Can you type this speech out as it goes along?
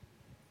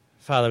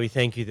Father, we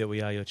thank you that we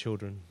are your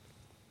children,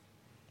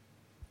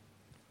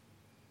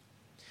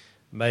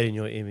 made in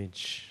your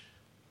image.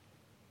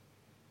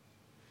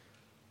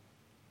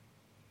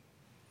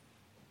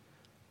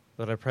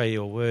 Lord, I pray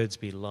your words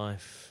be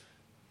life,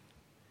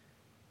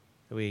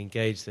 that we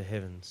engage the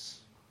heavens,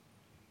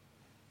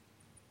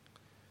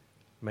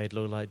 made,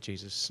 Lord, like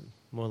Jesus,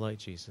 more like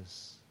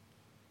Jesus.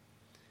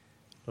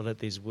 Lord, let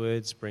these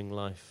words bring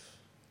life.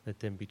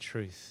 Let them be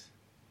truth.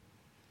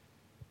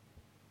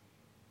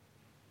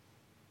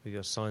 With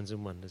your signs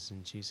and wonders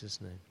in Jesus'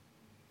 name.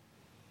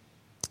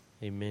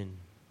 Amen.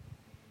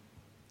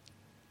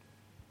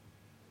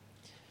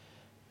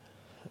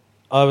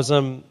 I was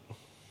having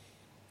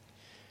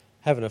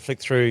a flick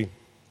through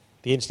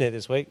the internet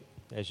this week,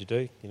 as you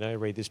do. You know,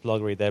 read this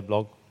blog, read that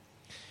blog.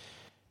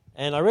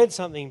 And I read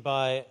something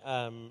by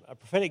a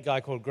prophetic guy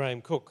called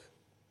Graham Cook.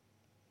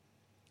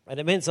 And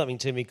it meant something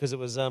to me because it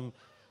was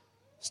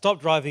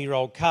Stop Driving Your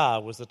Old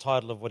Car was the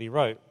title of what he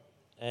wrote.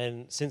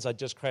 And since I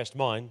just crashed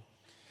mine,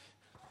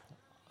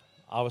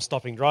 I was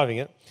stopping driving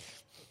it,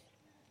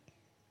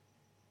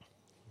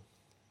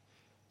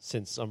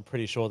 since I'm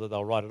pretty sure that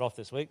they'll write it off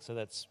this week, so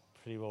that's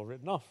pretty well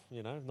written off,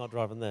 not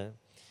driving there.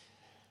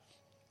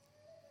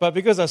 But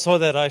because I saw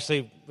that, I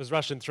actually was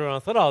rushing through and I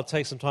thought, I'll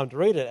take some time to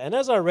read it. And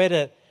as I read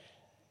it,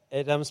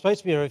 it spoke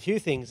to me of a few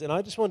things, and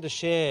I just wanted to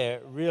share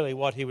really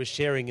what he was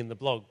sharing in the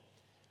blog,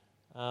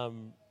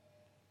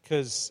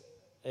 because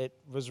it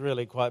was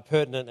really quite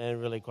pertinent and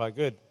really quite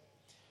good.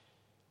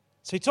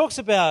 So he talks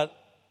about,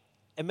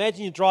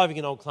 imagine you're driving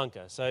an old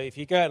clunker. So if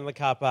you go out in the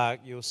car park,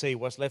 you'll see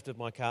what's left of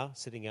my car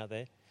sitting out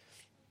there,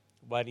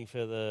 waiting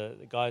for the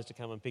guys to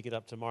come and pick it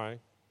up tomorrow.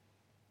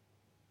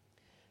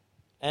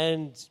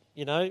 And,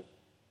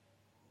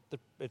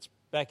 its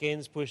back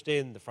end's pushed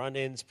in, the front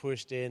end's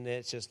pushed in,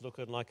 it's just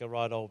looking like a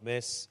right old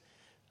mess.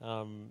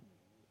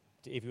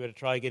 If you were to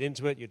try to get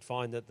into it, you'd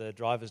find that the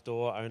driver's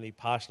door only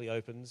partially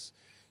opens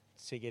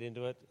to get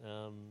into it.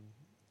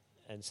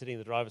 And sitting in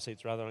the driver's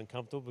seat's rather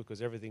uncomfortable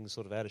because everything's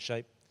sort of out of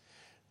shape.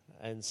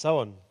 And so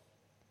on.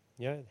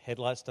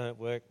 Headlights don't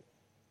work.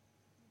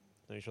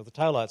 Not sure the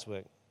taillights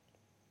work.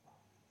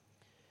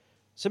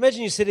 So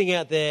imagine you're sitting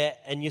out there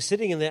and you're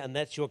sitting in there and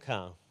that's your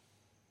car.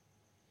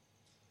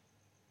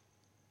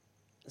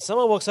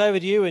 Someone walks over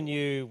to you and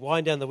you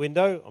wind down the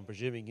window. I'm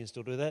presuming you can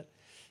still do that.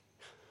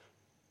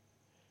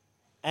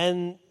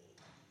 And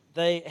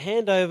they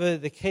hand over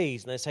the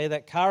keys and they say,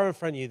 that car in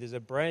front of you, there's a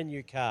brand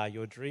new car,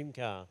 your dream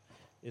car,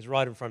 is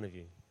right in front of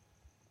you.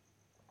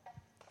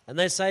 And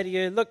they say to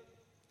you, look,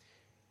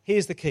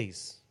 here's the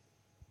keys.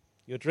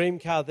 Your dream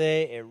car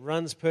there, it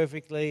runs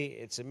perfectly,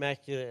 it's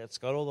immaculate, it's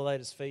got all the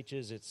latest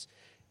features,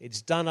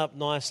 it's done up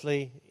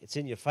nicely, it's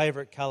in your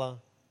favourite colour.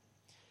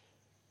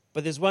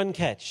 But there's one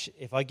catch.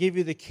 If I give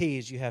you the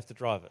keys, you have to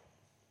drive it.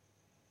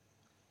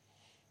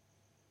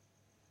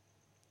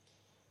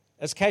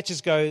 As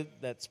catches go,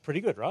 that's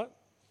pretty good, right?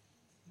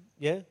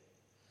 Yeah?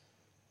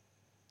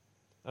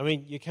 I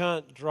mean, you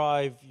can't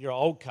drive your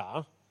old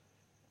car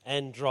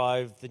and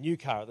drive the new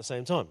car at the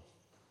same time.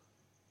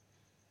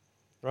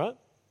 Right?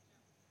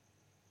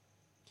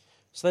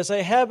 So they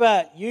say, how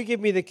about you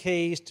give me the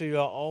keys to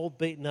your old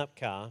beaten up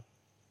car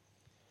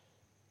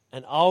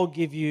and I'll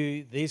give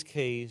you these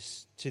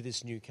keys to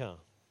this new car.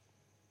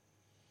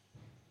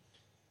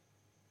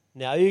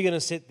 Now, are you going to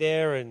sit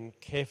there and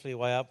carefully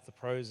weigh up the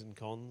pros and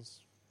cons?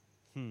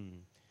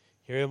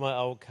 Here in my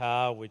old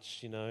car,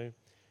 which,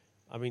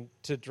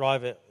 to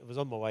drive it, it was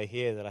on my way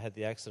here that I had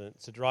the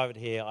accident. To drive it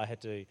here, I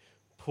had to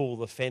pull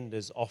the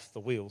fenders off the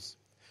wheels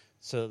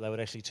so that they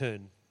would actually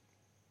turn.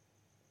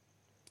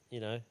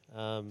 Are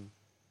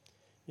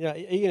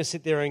you going to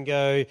sit there and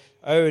go,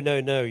 oh, no,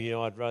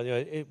 I'd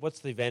rather, what's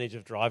the advantage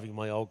of driving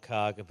my old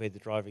car compared to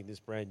driving this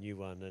brand new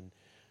one? And,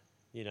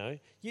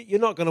 you're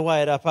not going to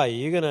weigh it up, are you?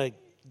 You're going to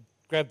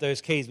grab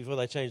those keys before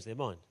they change their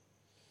mind.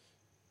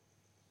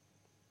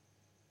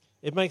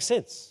 It makes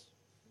sense.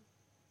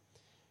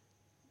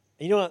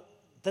 And you know what?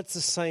 That's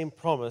the same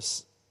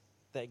promise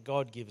that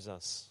God gives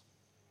us.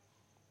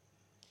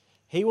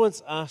 He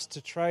wants us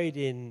to trade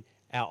in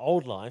our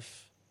old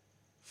life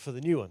for the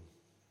new one.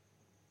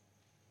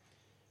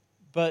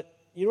 But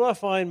you know what I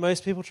find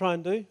most people try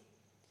and do?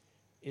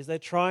 Is they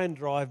try and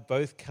drive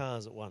both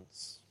cars at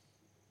once.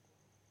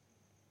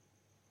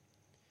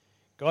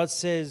 God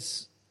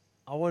says,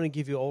 I want to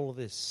give you all of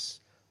this.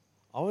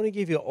 I want to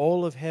give you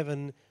all of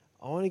heaven.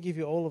 I want to give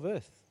you all of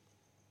earth.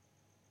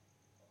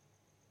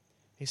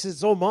 He says,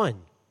 it's all mine.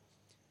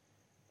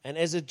 And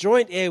as a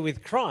joint heir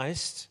with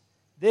Christ,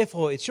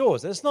 therefore it's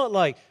yours. And it's not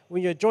like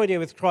when you're a joint heir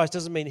with Christ,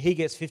 doesn't mean he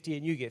gets 50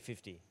 and you get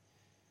 50.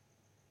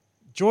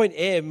 Joint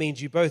heir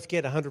means you both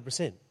get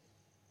 100%.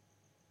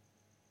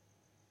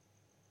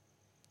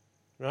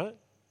 Right?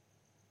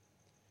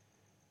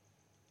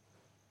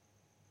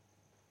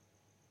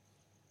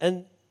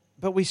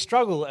 But we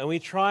struggle and we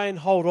try and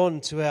hold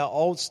on to our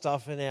old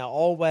stuff and our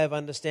old way of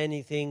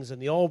understanding things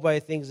and the old way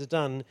things are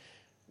done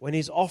when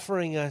he's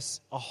offering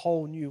us a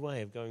whole new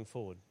way of going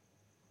forward.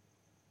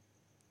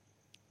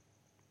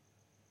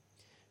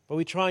 But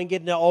we try and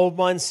get in our old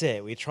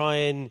mindset. We try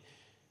and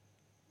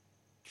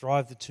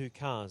drive the two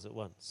cars at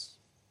once.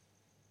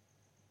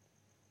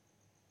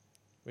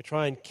 We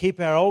try and keep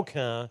our old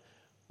car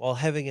while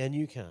having our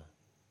new car.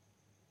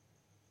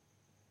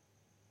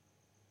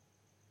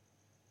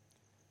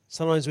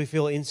 Sometimes we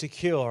feel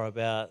insecure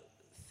about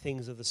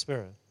things of the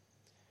Spirit.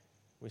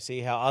 We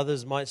see how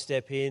others might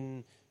step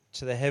in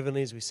to the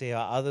heavenlies. We see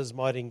how others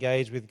might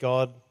engage with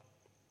God.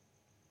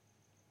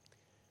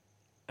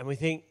 And we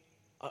think,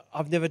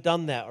 I've never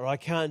done that, or I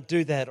can't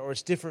do that, or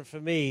it's different for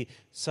me.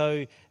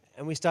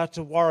 And we start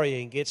to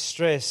worry and get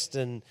stressed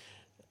and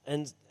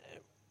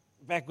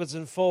backwards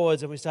and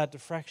forwards, and we start to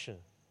fracture.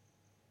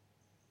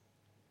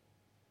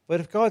 But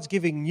if God's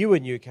giving you a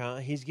new car,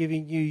 He's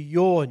giving you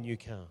your new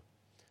car,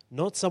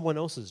 not someone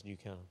else's new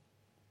car.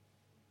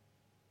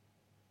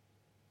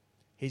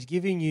 He's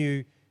giving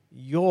you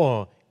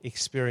your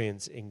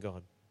experience in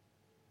God.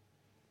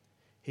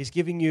 He's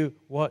giving you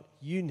what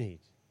you need.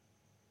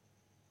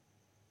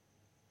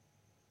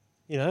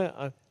 You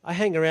know, I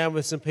hang around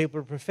with some people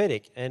who are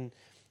prophetic, and,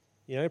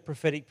 you know,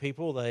 prophetic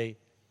people, they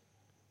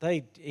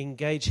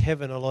engage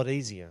heaven a lot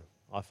easier,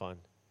 I find.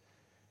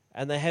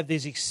 And they have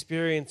these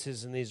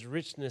experiences and these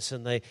richness,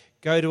 and they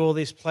go to all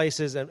these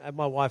places, and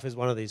my wife is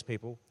one of these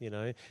people, you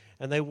know,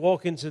 and they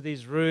walk into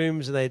these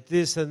rooms, and they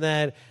this and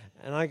that,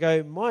 and I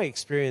go, my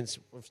experience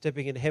of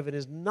stepping into heaven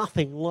is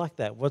nothing like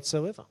that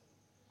whatsoever.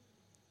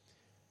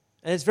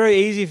 And it's very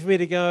easy for me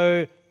to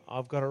go,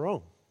 I've got it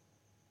wrong.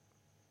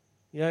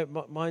 You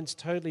know, mine's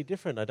totally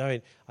different. I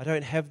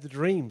don't have the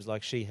dreams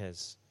like she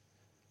has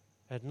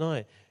at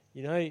night.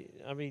 You know,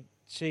 I mean,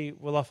 she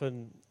will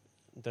often,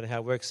 I don't know how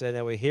it works there,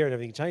 now we're here and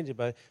everything changes,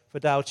 but for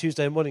Dale,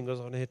 Tuesday morning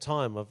was on her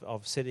time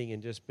of sitting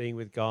and just being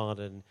with God,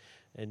 and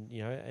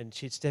you know, and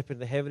she'd step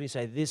into heaven and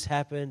say, this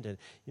happened, and,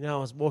 you know,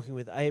 I was walking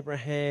with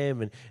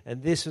Abraham,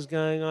 and this was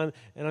going on,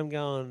 and I'm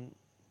going,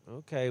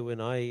 okay, when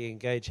I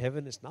engage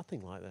heaven, it's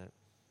nothing like that.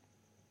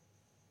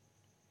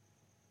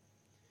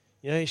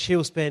 You know,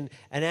 she'll spend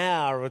an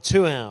hour or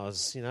 2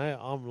 hours, you know,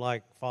 I'm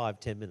like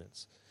 5-10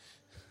 minutes.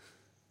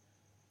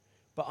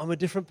 But I'm a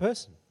different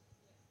person.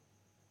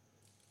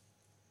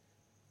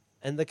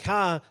 And the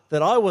car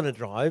that I want to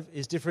drive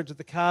is different to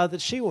the car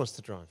that she wants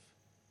to drive.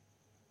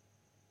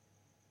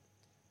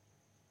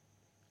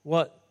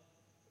 What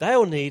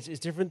Dale needs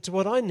is different to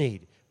what I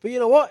need. But you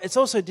know what? It's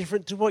also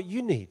different to what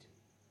you need.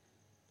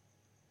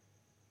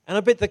 And I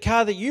bet the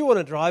car that you want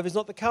to drive is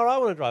not the car I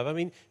want to drive. I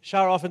mean,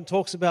 Shara often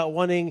talks about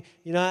wanting,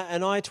 you know,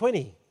 an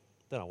i20.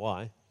 Don't know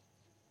why.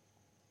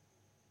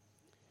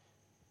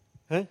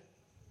 Huh?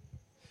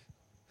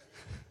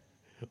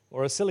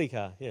 Or a silly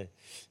car, yeah.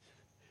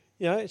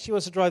 You know, she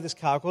wants to drive this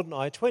car called an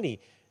i20.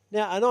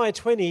 Now, an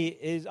i20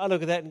 is, I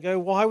look at that and go,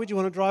 why would you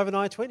want to drive an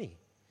i20?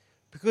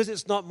 Because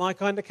it's not my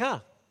kind of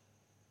car.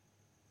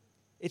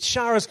 It's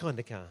Shara's kind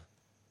of car.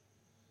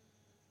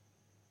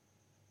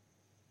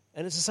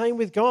 And it's the same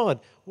with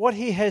God. What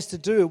He has to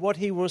do, what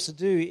He wants to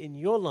do in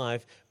your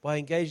life by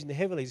engaging the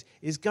heavenlies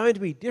is going to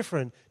be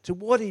different to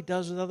what He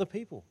does with other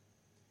people.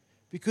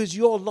 Because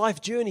your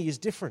life journey is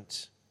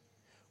different.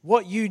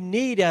 What you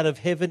need out of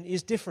heaven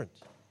is different.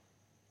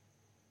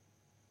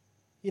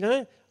 You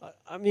know,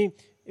 I mean,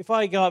 if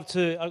I go up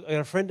to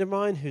a friend of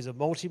mine who's a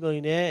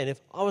multimillionaire, and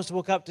if I was to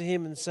walk up to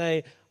him and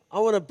say, I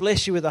want to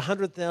bless you with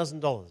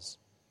 $100,000,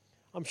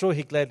 I'm sure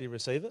he'd gladly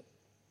receive it.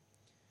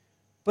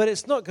 But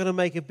it's not going to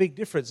make a big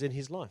difference in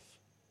his life.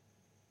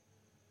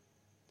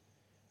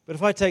 But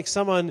if I take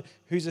someone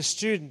who's a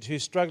student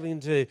who's struggling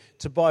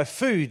to buy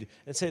food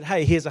and said,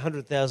 hey, here's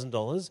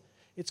 $100,000,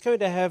 it's going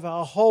to have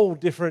a whole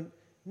different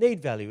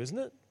need value, isn't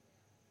it?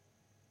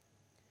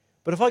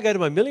 But if I go to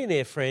my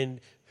millionaire friend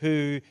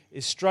who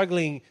is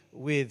struggling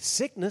with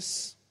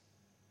sickness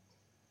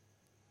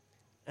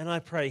and I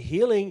pray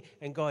healing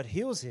and God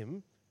heals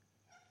him,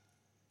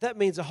 that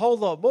means a whole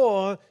lot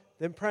more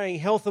than praying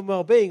health and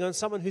well-being on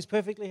someone who's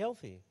perfectly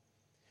healthy.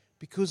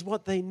 Because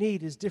what they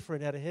need is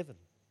different out of heaven.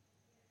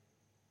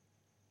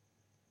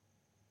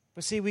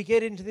 But see, we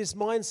get into this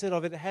mindset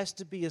of it has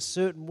to be a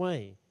certain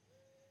way.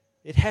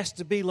 It has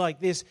to be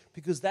like this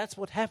because that's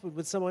what happened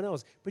with someone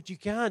else. But you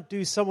can't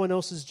do someone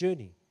else's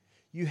journey.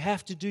 You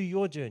have to do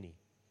your journey.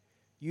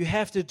 You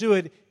have to do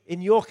it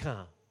in your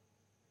car.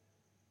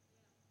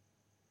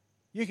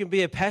 You can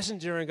be a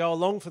passenger and go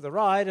along for the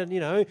ride, and, you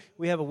know,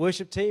 we have a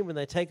worship team and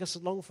they take us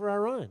along for our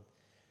ride.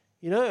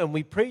 You know, and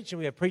we preach and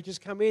we have preachers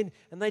come in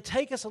and they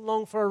take us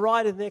along for a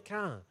ride in their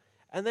car.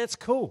 And that's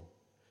cool.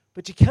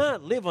 But you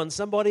can't live on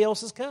somebody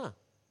else's car.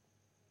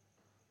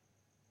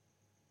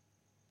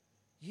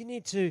 You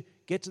need to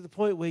get to the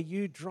point where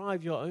you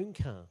drive your own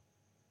car,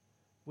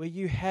 where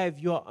you have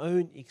your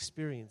own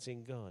experience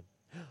in God.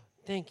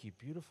 Thank you,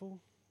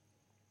 beautiful.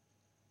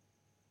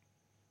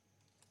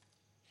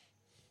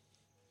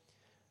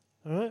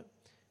 All right?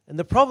 And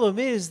the problem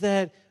is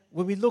that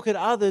when we look at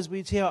others,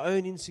 we see our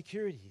own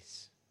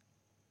insecurities.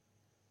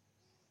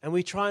 And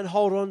we try and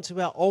hold on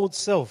to our old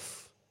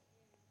self.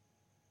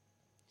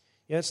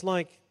 Yeah, it's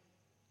like,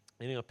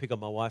 I think I'll pick on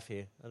my wife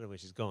here. I don't know where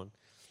she's gone.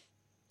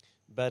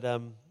 But,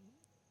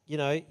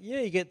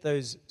 you get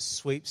those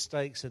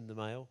sweepstakes in the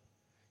mail.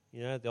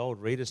 You know, the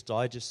old Reader's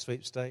Digest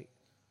sweepstake.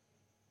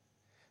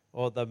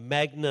 Or the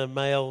Magna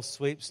Mail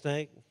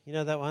sweepstake. You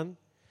know that one?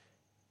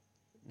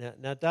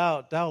 Now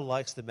Dale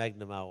likes the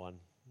Magna Mail one,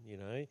 you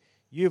know.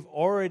 You've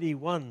already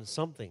won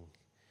something.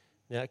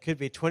 Now, it could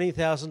be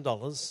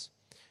 $20,000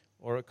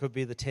 or it could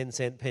be the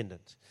 10-cent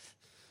pendant.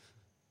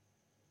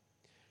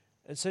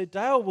 And so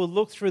Dale will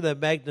look through the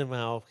Magna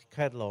Mail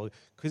catalogue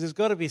because there's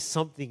got to be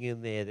something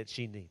in there that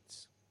she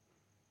needs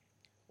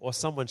or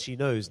someone she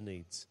knows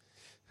needs.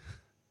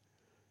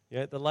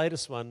 Yeah, the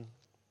latest one,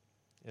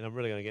 and I'm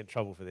really going to get in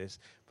trouble for this,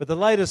 but the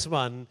latest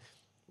one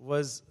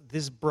was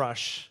this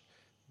brush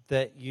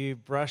that you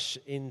brush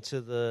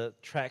into the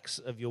tracks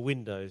of your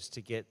windows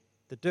to get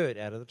the dirt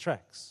out of the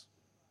tracks.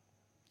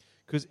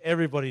 Because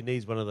everybody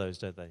needs one of those,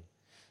 don't they?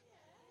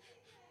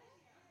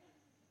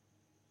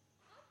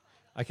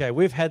 Okay,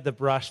 we've had the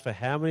brush for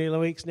how many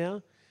weeks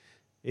now?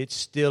 It's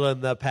still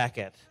in the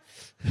packet.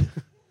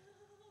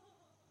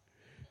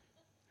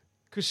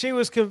 Because she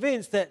was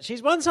convinced that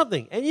she's won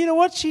something. And you know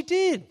what she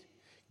did?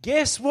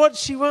 Guess what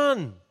she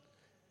won?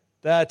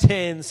 The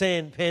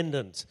 10-cent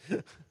pendant.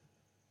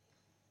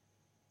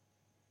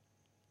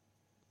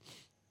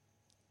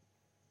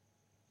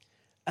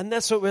 And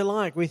that's what we're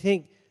like. We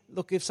think,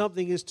 look, if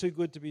something is too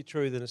good to be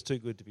true, then it's too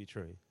good to be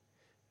true.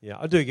 Yeah,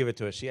 I do give it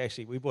to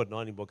her. We bought an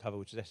ironing board cover,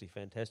 which is actually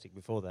fantastic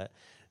before that.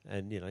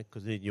 And, you know,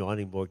 because we need a new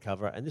ironing board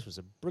cover. And this was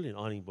a brilliant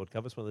ironing board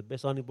cover. It's one of the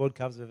best ironing board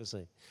covers I've ever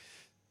seen.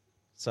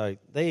 So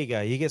there you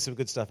go. You get some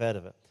good stuff out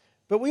of it.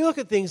 But we look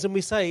at things and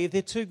we say, if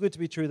they're too good to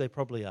be true, they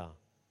probably are.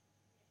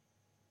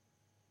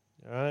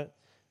 All right?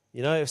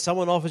 You know, if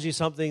someone offers you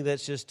something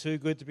that's just too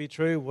good to be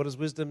true, what does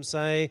wisdom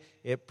say?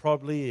 It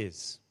probably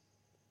is.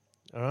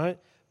 All right?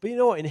 But you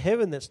know what? In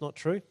heaven, that's not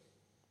true.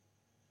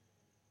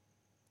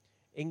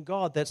 In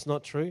God, that's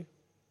not true.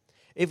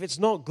 If it's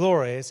not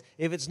glorious,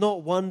 if it's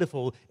not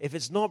wonderful, if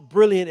it's not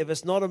brilliant, if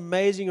it's not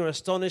amazing or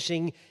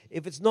astonishing,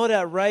 if it's not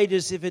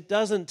outrageous, if it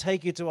doesn't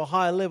take you to a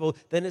higher level,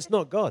 then it's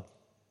not God.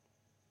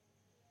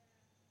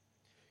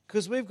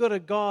 Because we've got a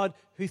God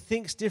who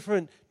thinks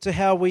different to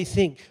how we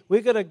think.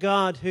 We've got a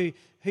God who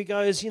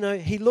goes, you know,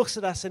 he looks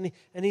at us and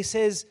he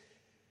says,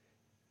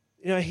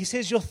 you know, he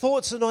says, your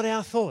thoughts are not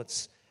our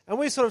thoughts. And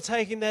we're sort of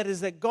taking that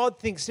as that God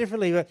thinks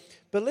differently.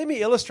 But let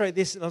me illustrate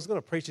this. And I was going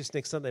to preach this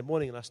next Sunday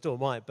morning, and I still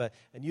might,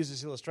 and use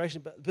this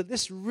illustration. But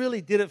this really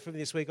did it for me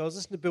this week. I was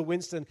listening to Bill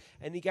Winston,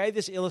 and he gave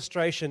this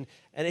illustration,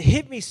 and it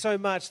hit me so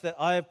much that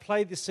I have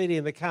played this CD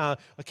in the car.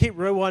 I keep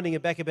rewinding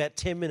it back about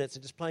 10 minutes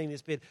and just playing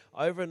this bit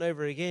over and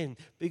over again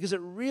because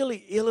it really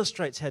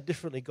illustrates how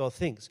differently God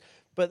thinks.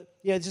 But,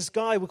 you know, this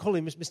guy, we call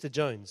him Mr.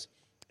 Jones.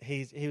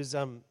 He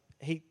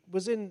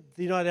was in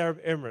the United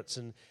Arab Emirates,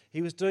 and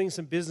he was doing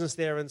some business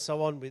there and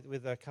so on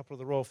with a couple of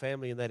the royal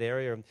family in that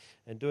area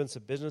and doing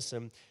some business.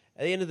 And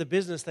at the end of the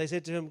business, they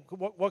said to him,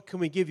 what can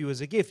we give you as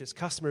a gift? It's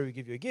customary we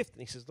give you a gift.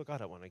 And he says, look, I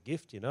don't want a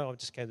gift, you know. I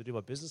just came to do my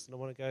business and I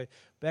want to go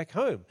back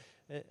home.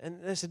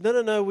 And they said,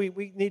 no,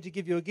 we need to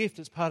give you a gift.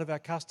 It's part of our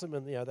custom.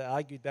 And, you know, they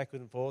argued backward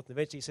and forth. And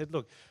eventually he said,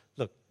 look,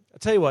 I'll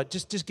tell you what,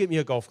 just give me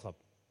a golf club,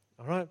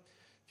 all right?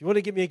 If you want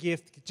to give me a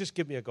gift, just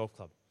give me a golf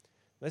club.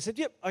 They said,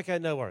 yep, okay,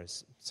 no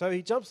worries. So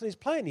he jumps on his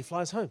plane, he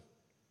flies home.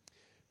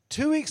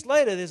 2 weeks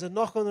later, there's a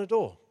knock on the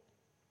door.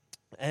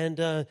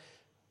 And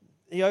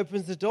he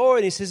opens the door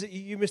and he says,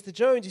 you Mr.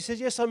 Jones? He says,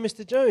 yes, I'm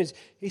Mr. Jones.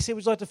 He said,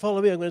 would you like to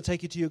follow me? I'm going to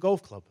take you to your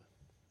golf club.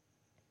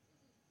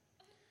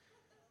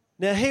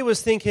 Now, he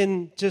was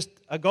thinking just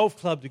a golf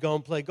club to go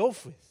and play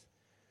golf with.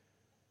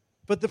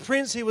 But the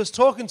prince he was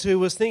talking to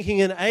was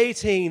thinking an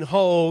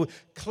 18-hole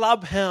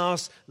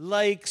clubhouse,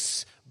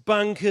 lakes,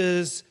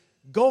 bunkers,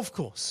 golf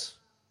course.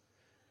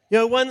 You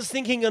know, one's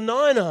thinking a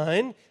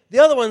 9-iron, the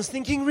other one's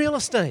thinking real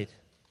estate.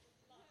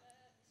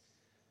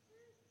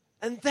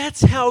 And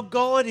that's how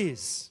God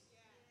is.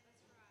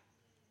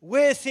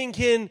 We're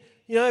thinking,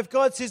 you know, if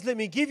God says, let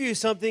me give you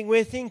something,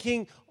 we're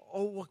thinking,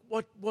 oh,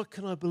 what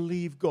can I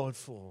believe God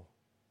for?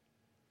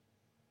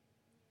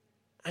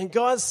 And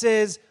God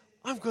says,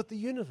 I've got the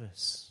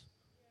universe.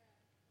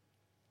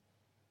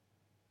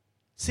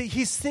 See,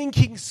 his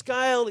thinking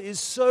scale is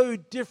so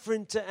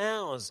different to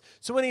ours.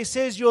 So when he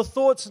says, your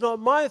thoughts are not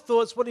my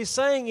thoughts, what he's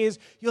saying is,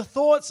 your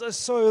thoughts are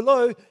so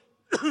low.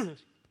 A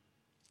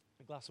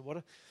glass of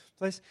water,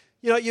 please.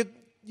 You know,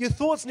 your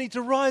thoughts need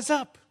to rise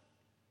up.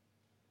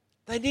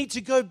 They need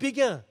to go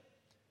bigger.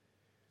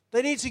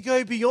 They need to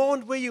go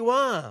beyond where you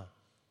are.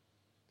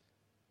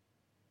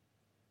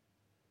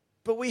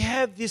 But we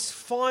have this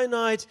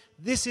finite,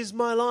 this is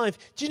my life.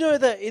 Do you know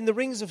that in the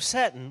rings of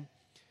Saturn,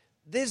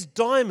 there's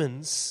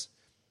diamonds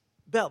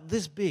about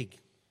this big,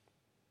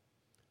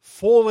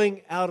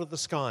 falling out of the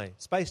sky.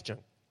 Space junk.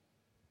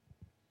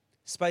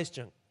 Space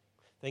junk.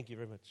 Thank you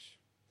very much.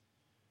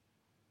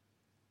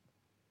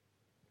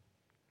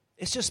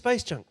 It's just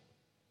space junk.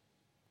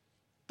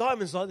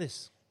 Diamonds like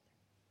this.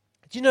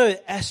 Do you know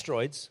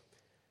asteroids?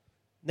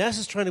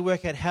 NASA's trying to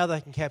work out how they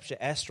can capture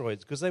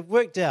asteroids because they've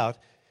worked out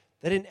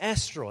that in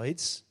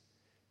asteroids,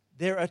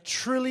 there are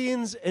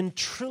trillions and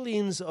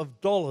trillions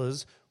of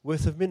dollars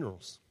worth of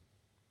minerals.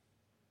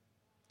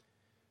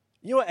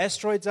 You know what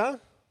asteroids are?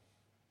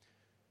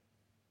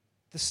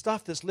 the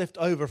stuff that's left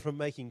over from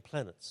making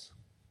planets.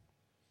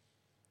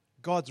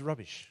 God's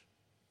rubbish.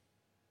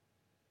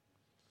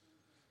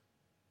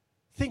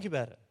 Think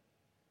about it.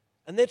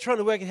 And they're trying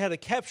to work out how to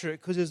capture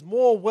it because there's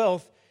more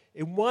wealth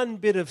in one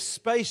bit of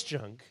space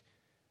junk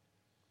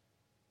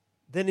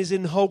than is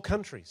in whole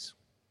countries.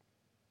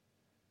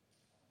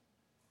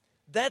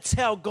 That's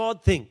how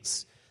God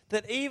thinks.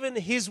 That even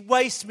his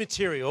waste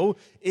material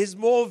is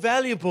more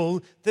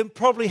valuable than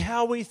probably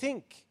how we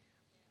think.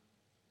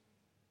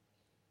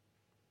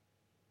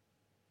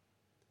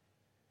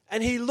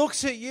 And he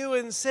looks at you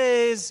and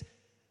says,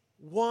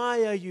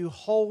 why are you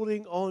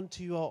holding on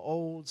to your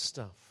old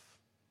stuff?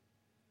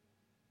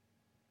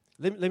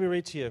 Let me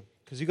read to you,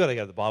 because you've got to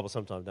go to the Bible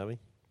sometime, don't we?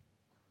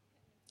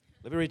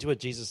 Let me read to you what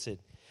Jesus said.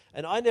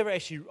 And I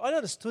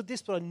understood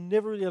this, but I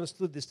never really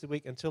understood this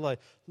week until I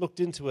looked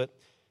into it.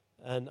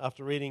 And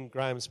after reading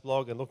Graham's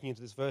blog and looking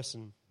into this verse,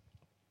 and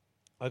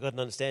I got an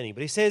understanding.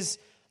 But he says,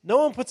 no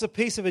one puts a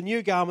piece of a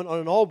new garment on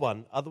an old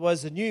one,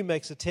 otherwise the new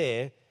makes a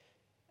tear,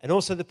 and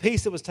also the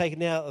piece that was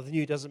taken out of the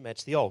new doesn't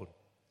match the old.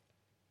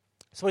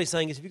 So what he's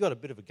saying is, if you've got a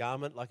bit of a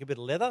garment, like a bit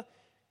of leather,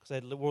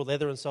 because they wore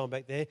leather and so on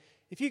back there,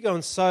 if you go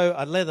and sew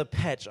a leather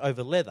patch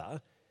over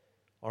leather,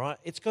 all right,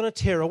 it's going to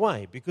tear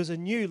away because a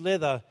new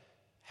leather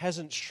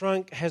hasn't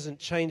shrunk, hasn't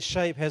changed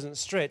shape, hasn't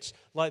stretched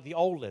like the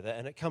old leather,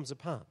 and it comes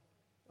apart.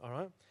 All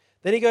right?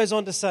 Then he goes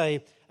on to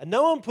say, and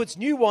no one puts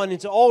new wine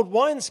into old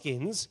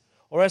wineskins,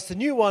 or else the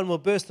new wine will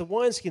burst the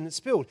wineskin that's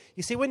spilled.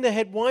 You see, when they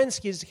had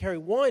wineskins to carry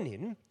wine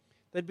in,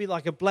 they'd be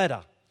like a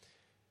bladder.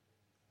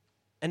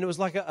 And it was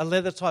like a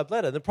leather-type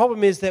bladder. The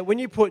problem is that when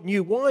you put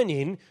new wine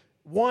in,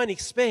 wine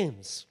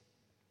expands.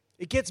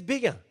 It gets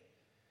bigger.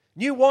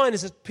 New wine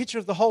is a picture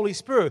of the Holy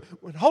Spirit.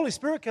 When the Holy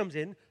Spirit comes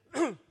in,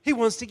 he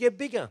wants to get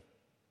bigger.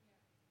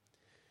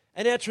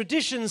 And our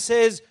tradition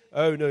says,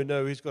 oh,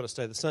 no, he's got to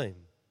stay the same.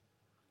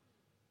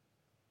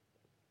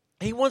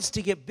 He wants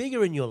to get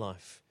bigger in your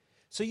life.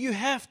 So you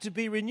have to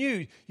be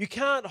renewed. You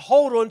can't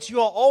hold on to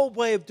your old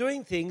way of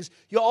doing things,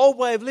 your old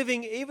way of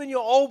living, even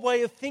your old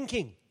way of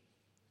thinking.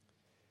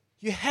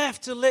 You have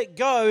to let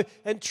go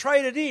and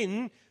trade it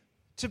in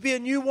to be a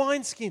new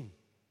wineskin.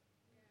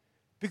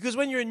 Because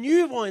when you're a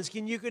new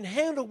wineskin, you can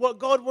handle what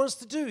God wants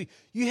to do.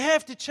 You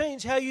have to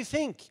change how you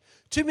think.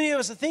 Too many of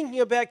us are thinking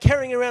about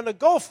carrying around a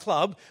golf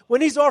club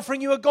when he's offering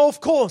you a golf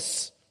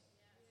course.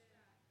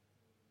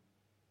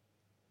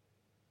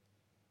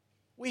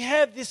 We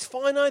have this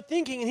finite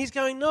thinking, and he's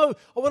going, no,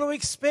 I want to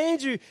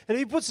expand you. And if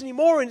he puts any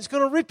more in, it's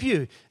going to rip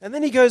you. And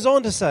then he goes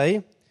on to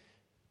say,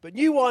 but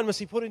new wine must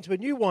be put into a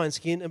new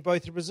wineskin, and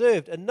both are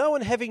preserved. And no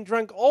one having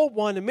drunk old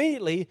wine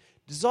immediately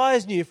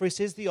desires new, for he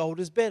says the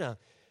old is better.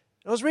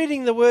 I was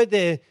reading the word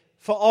there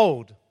for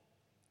old.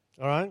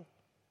 All right?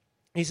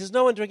 He says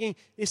no one drinking.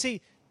 You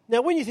see,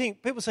 now when you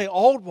think, people say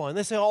old wine,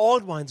 they say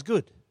old wine's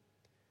good.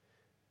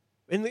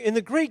 In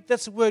the Greek,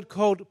 that's a word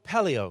called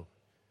paleo.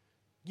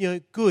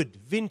 Good,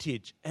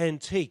 vintage,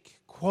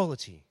 antique,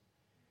 quality.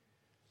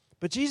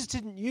 But Jesus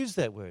didn't use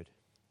that word.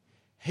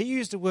 He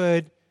used the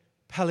word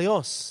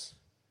paleos,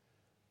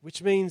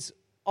 which means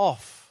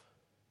off,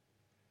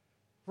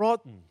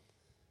 rotten,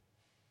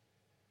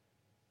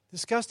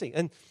 disgusting.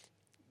 And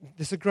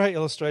there's a great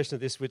illustration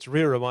of this, which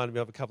Rhea reminded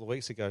me of a couple of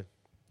weeks ago.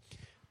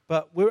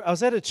 But I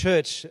was at a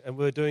church, and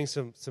we were doing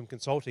some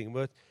consulting.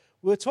 We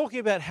were talking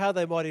about how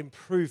they might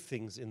improve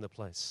things in the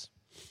place.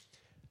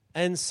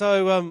 And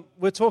so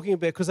we're talking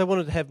about, because they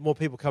wanted to have more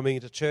people coming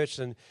into church,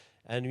 and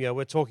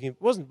we're talking,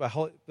 it wasn't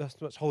about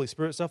much Holy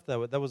Spirit stuff,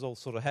 that was all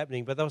sort of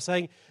happening, but they were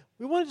saying,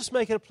 we want to just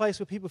make it a place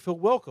where people feel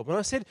welcome. And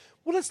I said,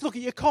 well, let's look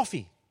at your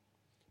coffee,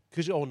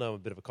 because you all know I'm a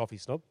bit of a coffee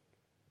snob.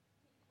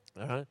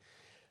 All right.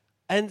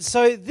 And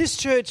so this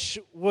church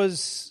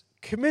was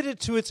committed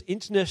to its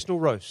international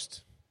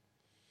roast.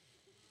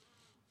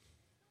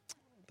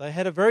 They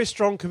had a very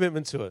strong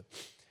commitment to it.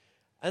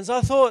 And so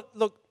I thought,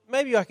 look,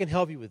 maybe I can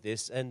help you with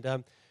this.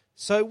 And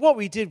so what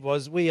we did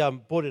was we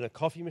bought in a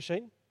coffee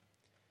machine.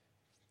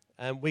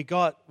 And we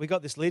got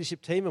this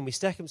leadership team, and we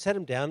sat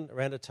them down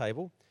around a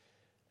table.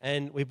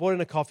 And we bought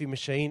in a coffee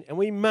machine, and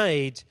we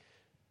made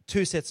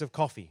 2 sets of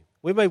coffee.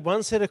 We made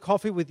 1 set of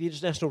coffee with the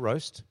international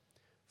roast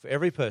for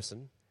every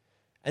person.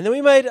 And then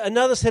we made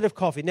another set of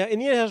coffee. Now, in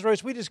the international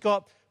roast, we just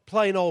got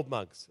plain old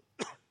mugs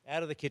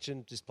out of the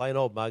kitchen, just plain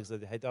old mugs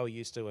that they were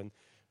used to, and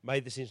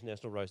made this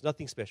international roast,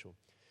 nothing special.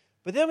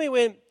 But then we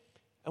went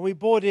and we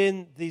bought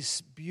in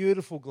these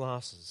beautiful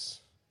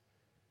glasses,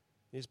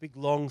 these big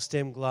long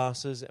stem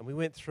glasses, and we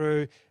went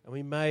through and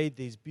we made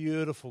these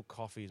beautiful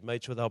coffees,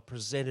 made sure they were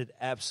presented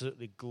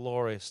absolutely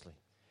gloriously.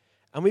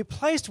 And we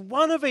placed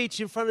one of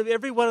each in front of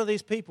every one of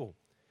these people.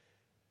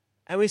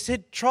 And we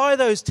said, try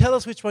those, tell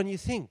us which one you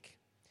think.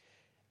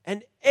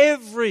 And there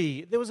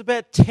was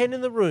about 10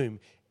 in the room,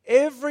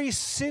 every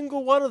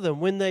single one of them,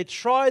 when they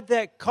tried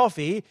that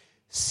coffee,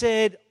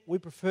 said, we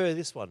prefer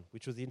this one,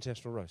 which was the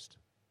international roast.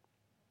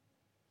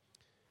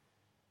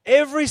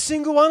 Every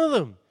single one of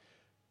them.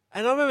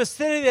 And I remember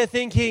sitting there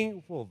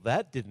thinking, well,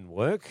 that didn't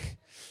work.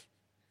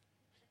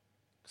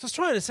 So I was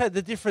trying to say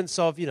the difference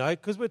of,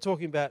 because we're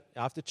talking about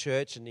after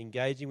church and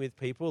engaging with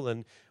people,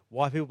 and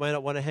why people may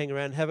not want to hang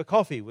around and have a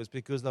coffee was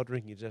because they were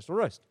drinking International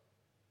Roast.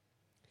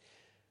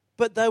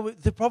 But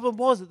the problem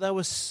was that they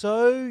were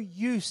so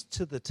used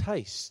to the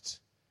taste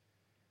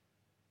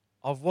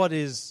of what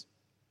is,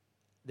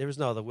 there is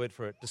no other word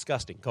for it,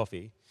 disgusting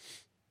coffee.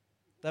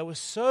 They were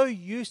so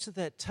used to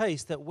that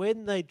taste that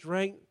when they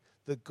drank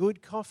the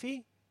good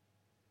coffee,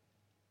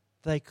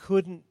 they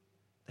couldn't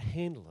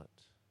handle it.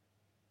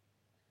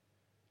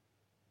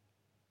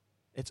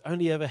 It's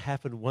only ever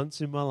happened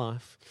once in my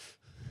life.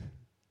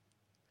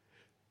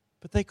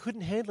 But they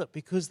couldn't handle it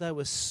because they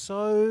were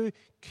so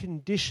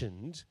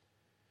conditioned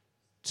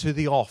to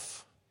the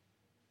off.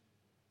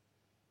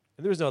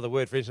 And there is no other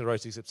word for International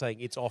Roast except saying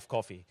it's off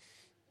coffee.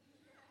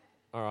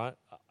 All right?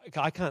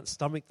 I can't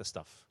stomach the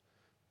stuff.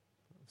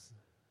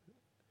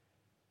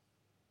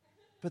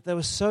 But they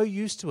were so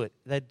used to it.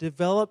 They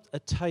developed a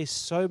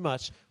taste so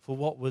much for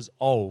what was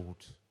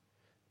old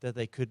that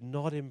they could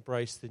not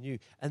embrace the new.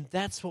 And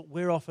that's what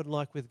we're often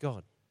like with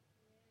God.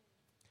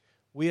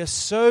 We are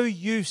so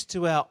used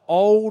to our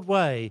old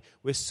way.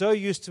 We're so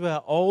used to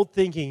our old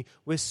thinking.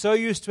 We're so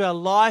used to our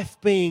life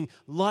being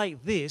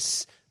like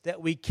this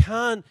that we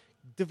can't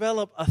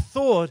develop a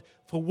thought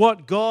for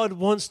what God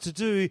wants to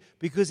do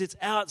because it's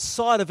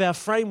outside of our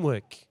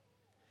framework.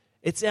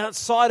 It's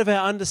outside of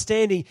our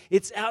understanding.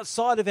 It's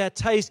outside of our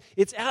taste.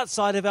 It's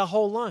outside of our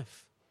whole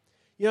life.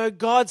 You know,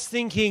 God's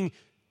thinking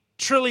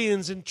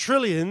trillions and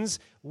trillions.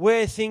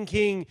 We're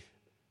thinking,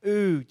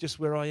 ooh, just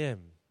where I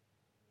am.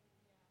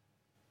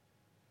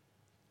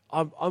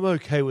 I'm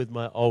okay with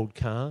my old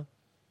car.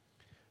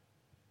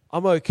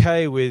 I'm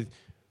okay with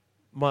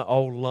my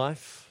old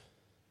life.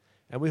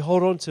 And we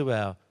hold on to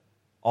our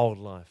old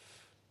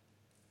life.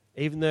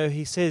 Even though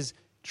he says,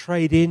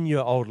 trade in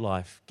your old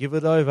life. Give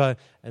it over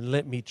and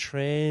let me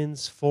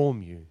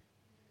transform you.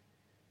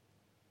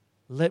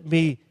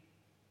 You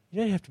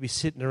don't have to be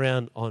sitting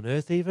around on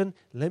earth even.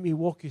 Let me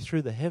walk you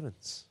through the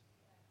heavens.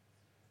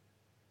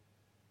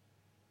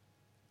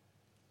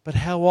 But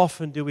how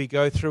often do we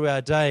go through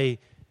our day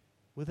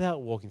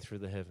without walking through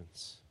the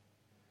heavens?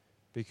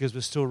 Because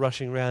we're still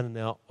rushing around in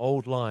our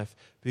old life,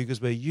 because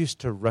we're used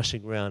to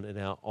rushing around in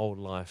our old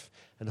life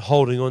and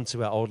holding on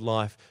to our old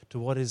life to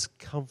what is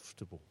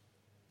comfortable.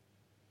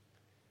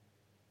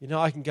 You know,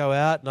 I can go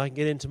out and I can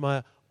get into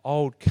my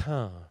old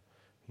car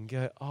and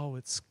go, oh,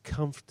 it's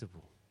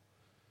comfortable.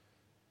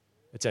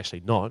 It's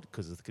actually not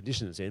because of the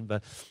condition it's in,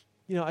 but,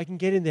 you know, I can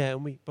get in there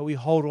but we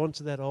hold on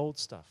to that old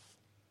stuff.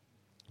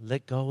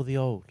 Let go of the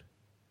old.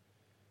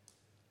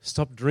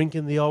 Stop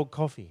drinking the old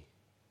coffee.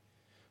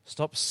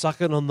 Stop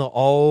sucking on the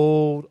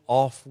old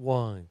off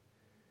wine.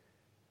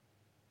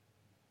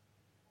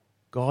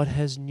 God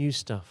has new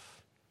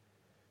stuff.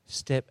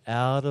 Step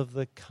out of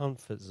the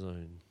comfort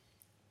zone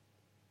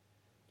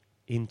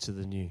into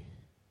the new.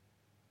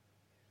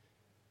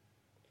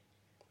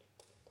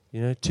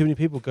 You know, too many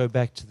people go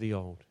back to the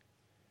old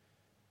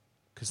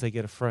because they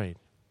get afraid.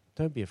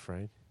 Don't be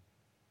afraid.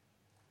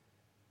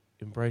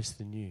 Embrace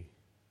the new.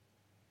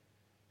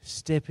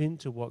 Step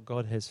into what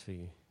God has for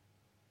you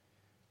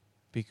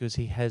because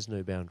he has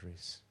no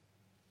boundaries.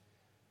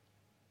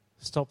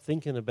 Stop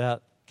thinking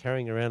about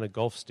carrying around a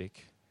golf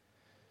stick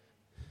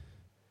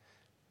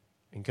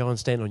and go and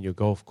stand on your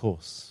golf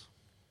course.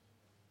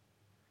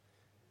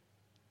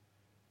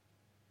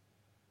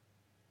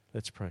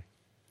 Let's pray.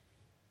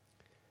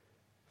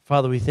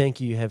 Father, we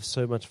thank you have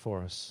so much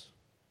for us.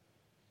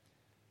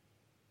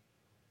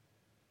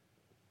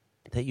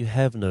 That you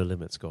have no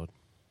limits, God.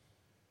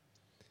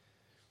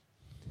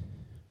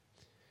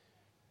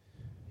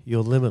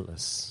 You're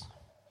limitless.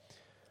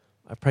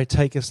 I pray,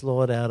 take us,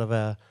 Lord, out of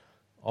our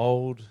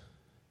old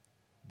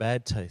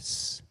bad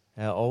tastes,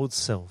 our old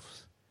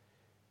self,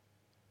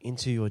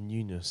 into your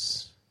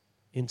newness,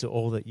 into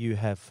all that you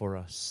have for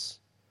us.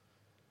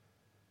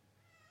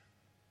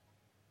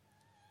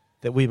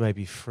 That we may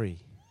be free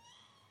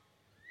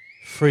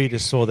to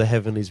soar the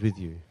heavenlies with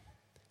you.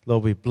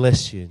 Lord, we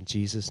bless you in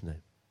Jesus'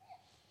 name.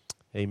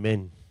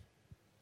 Amen.